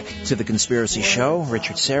 welcome back to The Conspiracy Show.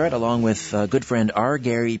 Richard Serrett, along with good friend R.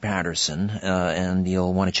 Gary Patterson, and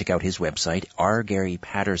you'll want to check out his website,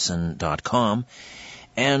 rgarypatterson.com.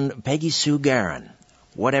 And Peggy Sue Garin,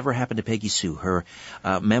 Whatever Happened to Peggy Sue, her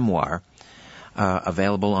memoir,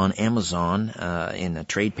 available on Amazon in a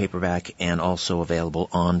trade paperback and also available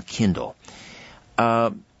on Kindle.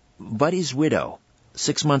 Buddy's widow,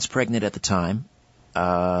 6 months pregnant at the time,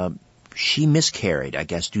 she miscarried, I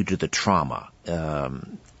guess, due to the trauma,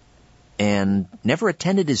 and never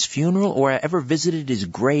attended his funeral or ever visited his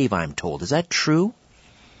grave, I'm told. Is that true?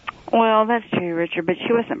 Well, that's true, Richard, but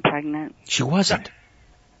she wasn't pregnant. She wasn't?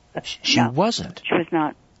 She wasn't? She was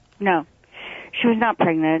not. No. She was not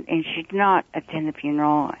pregnant, and she did not attend the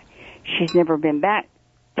funeral. She's never been back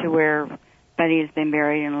to where Buddy has been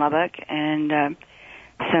buried in Lubbock, and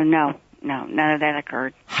so no, none of that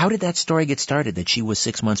occurred. How did that story get started, that she was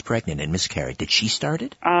 6 months pregnant and miscarried? Did she start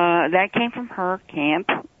it? That came from her camp,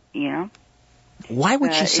 Why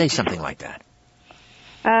would she say something like that?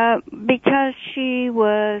 Because she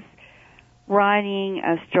was writing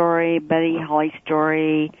a story, Buddy Holly's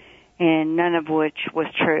story, and none of which was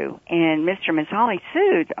true. And Mr. and Miss Holly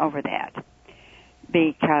sued over that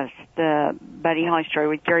because the Buddy Holly story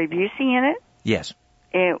with Jerry Busey in it. Yes.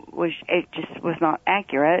 It just was not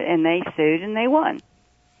accurate, and they sued and they won.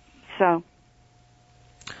 So.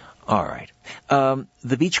 All right.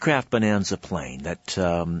 The Beechcraft Bonanza plane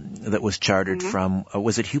that was chartered from,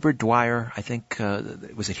 was it Hubert Dwyer? I think,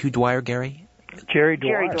 was it Hugh Dwyer, Gary? Jerry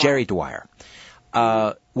Dwyer. Jerry Dwyer.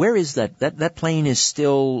 Where is that? That plane is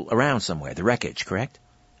still around somewhere, the wreckage, correct?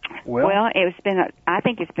 Well, I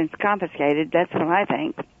think it's been confiscated. That's what I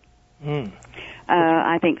think.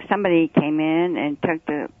 I think somebody came in and took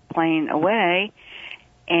the plane away,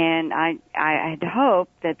 and I had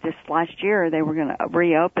hoped that this last year they were going to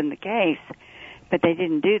reopen the case, but they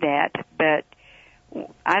didn't do that. But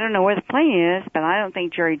I don't know where the plane is, but I don't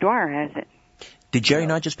think Jerry Dwyer has it. Did Jerry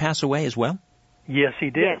not just pass away as well? Yes, he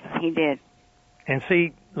did. Yes, he did. And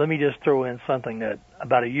see, let me just throw in something that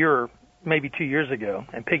about a year, maybe 2 years ago,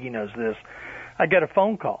 and Piggy knows this, I got a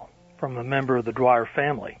phone call from a member of the Dwyer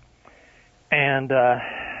family, and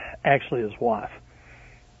actually his wife.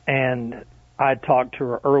 And I'd talked to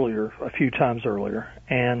her a few times earlier,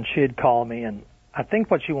 and she had called me, and I think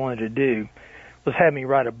what she wanted to do was have me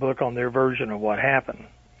write a book on their version of what happened.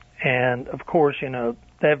 And, of course,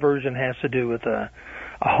 that version has to do with a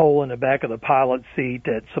hole in the back of the pilot's seat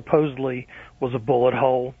that supposedly was a bullet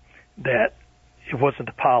hole, that it wasn't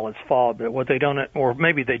the pilot's fault. But what they don't, or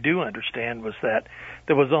maybe they do understand, was that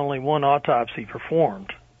there was only one autopsy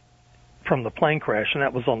performed from the plane crash, and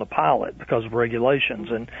that was on the pilot because of regulations,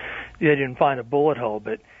 and they didn't find a bullet hole.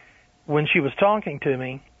 But when she was talking to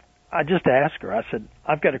me, I just asked her, I said,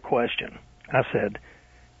 I've got a question. I said,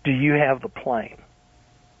 do you have the plane?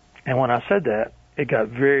 And when I said that, it got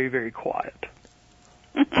very, very quiet.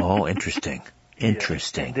 Oh, interesting.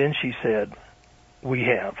 Interesting. And then she said, we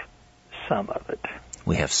have some of it.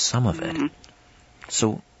 We have some of it.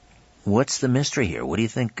 So what's the mystery here? What do you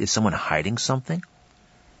think? Is someone hiding something?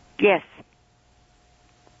 Yes.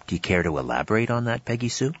 Do you care to elaborate on that, Peggy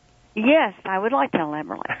Sue? Yes, I would like to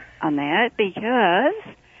elaborate on that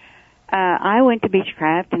because I went to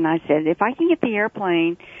Beechcraft and I said, if I can get the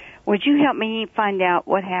airplane, would you help me find out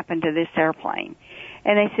what happened to this airplane?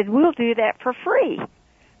 And they said, we'll do that for free.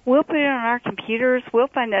 We'll put it on our computers. We'll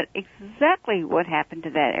find out exactly what happened to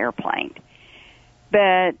that airplane.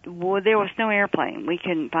 But there was no airplane. We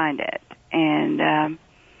couldn't find it. And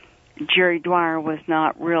Jerry Dwyer was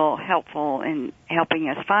not real helpful in helping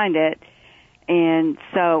us find it. And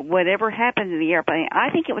so whatever happened to the airplane, I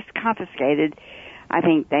think it was confiscated. I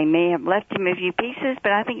think they may have left him a few pieces,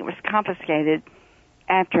 but I think it was confiscated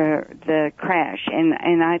after the crash.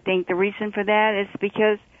 And I think the reason for that is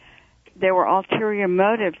because there were ulterior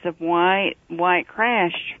motives of why it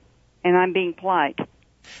crashed, and I'm being polite.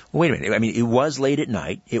 Wait a minute. I mean, it was late at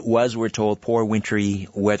night. It was, we're told, poor wintry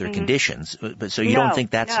weather conditions. But so you don't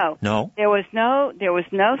think that's... No? There was no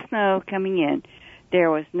snow coming in. We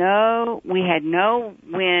had no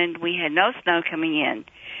wind. We had no snow coming in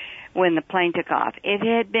when the plane took off. It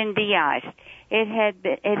had been de-iced. It had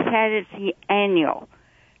its annual.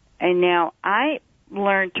 And now I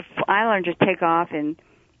learned to take off and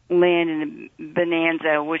land in a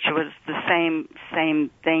Bonanza, which was the same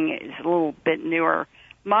thing. It's a little bit newer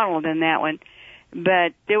model than that one.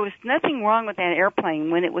 But there was nothing wrong with that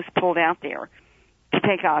airplane when it was pulled out there to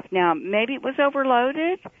take off. Now, maybe it was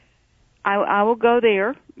overloaded. I will go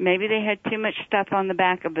there. Maybe they had too much stuff on the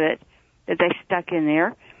back of it that they stuck in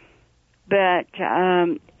there. But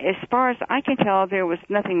as far as I can tell, there was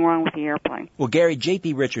nothing wrong with the airplane. Well, Gary,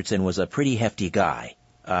 J.P. Richardson was a pretty hefty guy.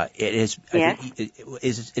 Yes.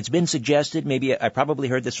 It's been suggested, maybe I probably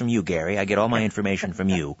heard this from you, Gary. I get all my information from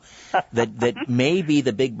you. that maybe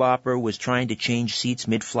the Big Bopper was trying to change seats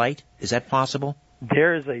mid-flight. Is that possible?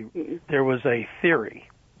 There was a theory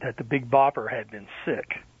that the Big Bopper had been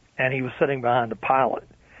sick, and he was sitting behind the pilot.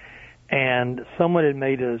 And someone had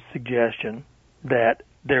made a suggestion that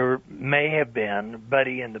there may have been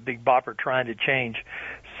Buddy and the Big Bopper trying to change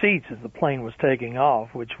seats as the plane was taking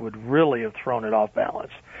off, which would really have thrown it off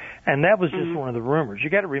balance. And that was just one of the rumors. You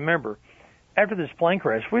got to remember, after this plane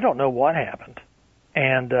crash, we don't know what happened.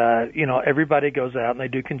 And, everybody goes out and they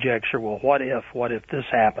do conjecture, well, what if this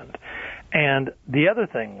happened? And the other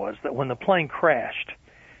thing was that when the plane crashed,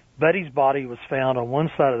 Buddy's body was found on one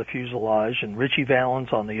side of the fuselage and Richie Valens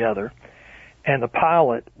on the other. And the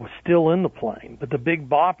pilot was still in the plane, but the big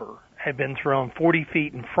bopper had been thrown 40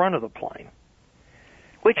 feet in front of the plane.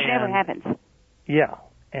 Which never happens. Yeah.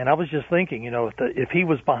 And I was just thinking, if he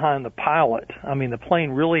was behind the pilot, I mean, the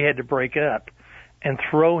plane really had to break up and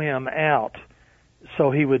throw him out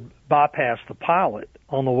so he would bypass the pilot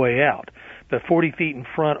on the way out, but 40 feet in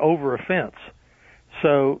front over a fence.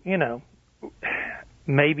 So,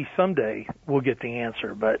 maybe someday we'll get the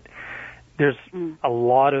answer, but there's a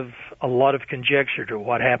lot of conjecture to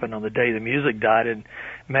what happened on the day the music died. And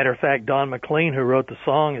matter of fact, Don McLean, who wrote the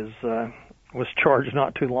song, was charged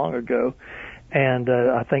not too long ago, and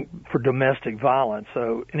I think for domestic violence.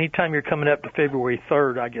 So anytime you're coming up to February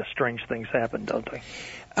 3rd, I guess strange things happen, don't they?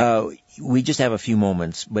 We just have a few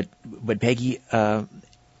moments, but Peggy,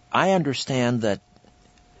 I understand that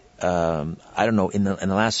I don't know, in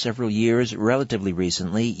the last several years, relatively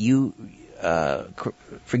recently, you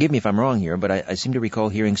forgive me if I'm wrong here, but I seem to recall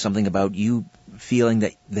hearing something about you feeling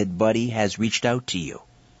that Buddy has reached out to you.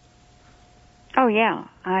 Oh yeah,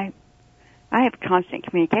 I have constant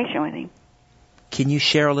communication with him. Can you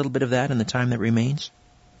share a little bit of that in the time that remains?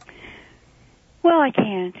 Well, I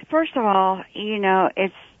can. First of all,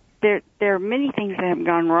 there are many things that have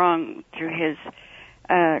gone wrong through his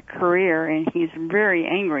career, and he's very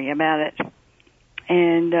angry about it.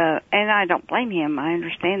 And I don't blame him. I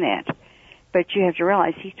understand that. But you have to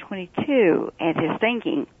realize he's 22 at his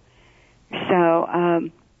thinking.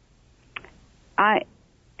 So I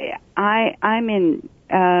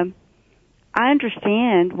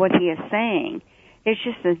understand what he is saying. It's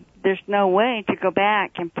just that there's no way to go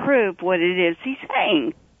back and prove what it is he's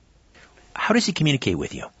saying. How does he communicate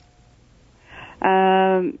with you?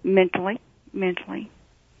 Mentally.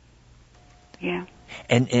 Yeah.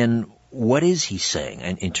 And what is he saying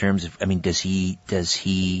in terms of, what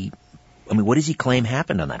does he claim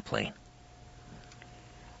happened on that plane?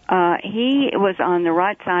 He was on the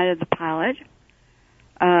right side of the pilot.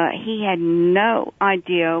 He had no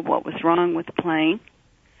idea what was wrong with the plane.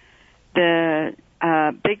 The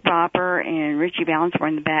Big Bopper and Richie Valens were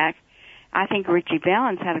in the back. I think Richie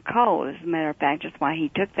Valens had a cold, as a matter of fact, just why he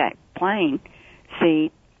took that plane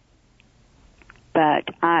seat. But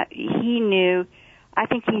he knew, I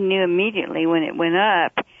think he knew immediately when it went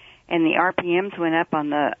up and the RPMs went up on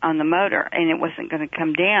the motor and it wasn't going to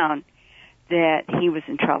come down, that he was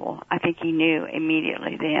in trouble. I think he knew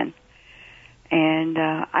immediately then. And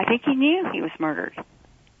I think he knew he was murdered.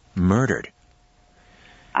 Murdered?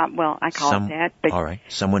 Well, I call it that, but all right.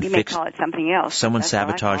 You may call it something else. Someone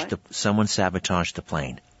sabotaged the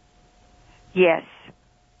plane. Yes.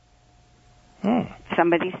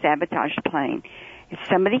 Somebody sabotaged the plane. If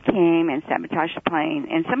somebody came and sabotaged the plane,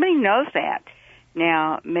 and somebody knows that,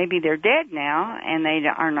 now maybe they're dead now and they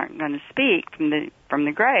are not going to speak from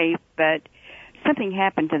the grave, but something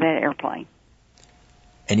happened to that airplane.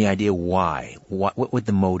 Any idea why? What would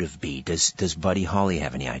the motive be? Does Buddy Holly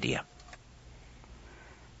have any idea?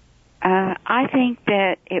 I think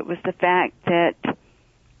that it was the fact that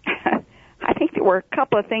I think there were a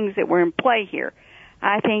couple of things that were in play here.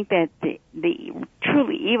 I think that the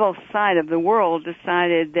truly evil side of the world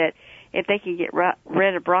decided that if they could get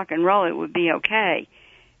rid of rock and roll, it would be okay.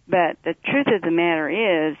 But the truth of the matter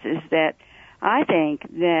is that I think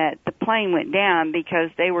that the plane went down because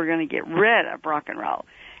they were going to get rid of rock and roll.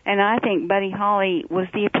 And I think Buddy Holly was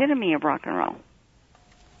the epitome of rock and roll.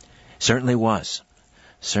 Certainly was.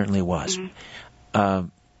 Mm-hmm.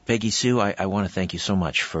 Peggy Sue, I want to thank you so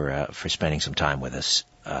much for spending some time with us.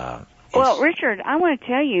 Well, Richard, I want to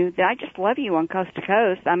tell you that I just love you on Coast to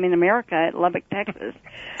Coast. I'm in America at Lubbock, Texas,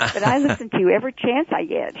 but I listen to you every chance I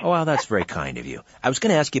get. Oh, well, that's very kind of you. I was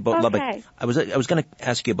going to ask you about Lubbock. I was going to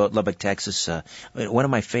ask you about Lubbock, Texas. One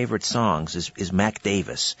of my favorite songs is Mac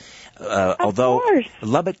Davis. Although course.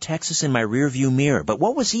 Lubbock, Texas, in my rearview mirror. But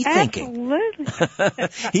what was he thinking? Absolutely.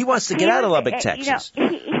 He wants to get out of Lubbock, Texas.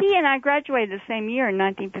 He and I graduated the same year in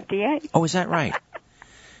 1958. Oh, is that right?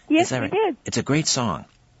 Yes, we did. It's a great song.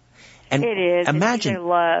 And it is. Imagine, it's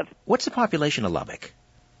love. What's the population of Lubbock?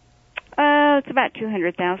 It's about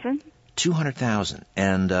 200,000. 200,000.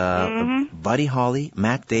 And Buddy Holly,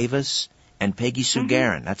 Mac Davis, and Peggy Sue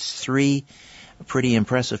Guerin. That's three pretty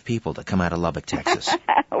impressive people that come out of Lubbock, Texas.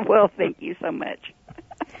 Well, thank you so much.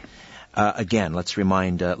 Again, let's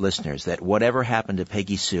remind listeners that whatever happened to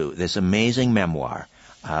Peggy Sue, this amazing memoir,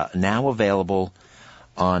 now available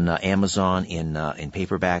on Amazon in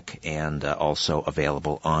paperback and also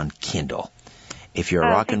available on Kindle. If you're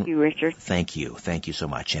rocking, thank you, Richard. Thank you so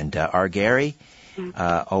much. And our Gary,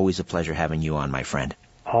 always a pleasure having you on, my friend.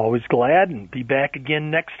 Always glad, and be back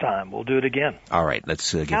again next time. We'll do it again. All right,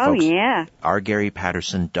 let's give folks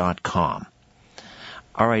rgarypatterson.com.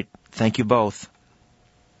 All right, thank you both.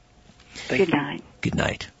 Good night. Good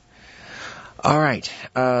night. All right,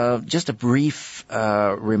 just a brief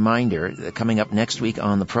reminder, coming up next week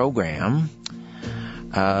on the program,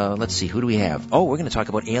 let's see, who do we have? Oh, we're going to talk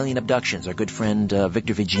about alien abductions. Our good friend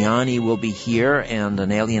Victor Vigiani will be here, and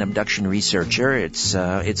an alien abduction researcher. It's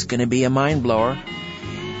going to be a mind-blower.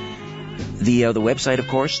 The website, of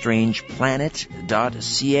course,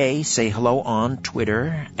 strangeplanet.ca. Say hello on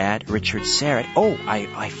Twitter at Richard Serrett. Oh,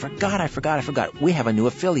 I forgot. We have a new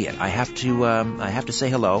affiliate. I have to say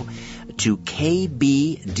hello to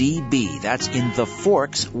KBDB. That's in the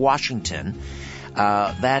Forks, Washington.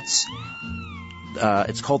 It's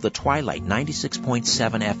called The Twilight,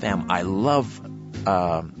 96.7 FM. I love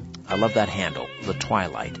that handle, The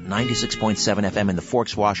Twilight, 96.7 FM in the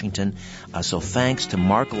Forks, Washington. So thanks to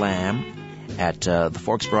Mark Lamb at the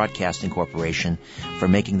Forks Broadcasting Corporation for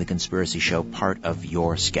making the Conspiracy Show part of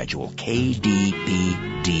your schedule.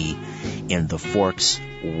 KDBD in the Forks,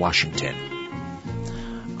 Washington.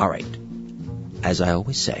 All right. As I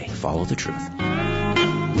always say, follow the truth.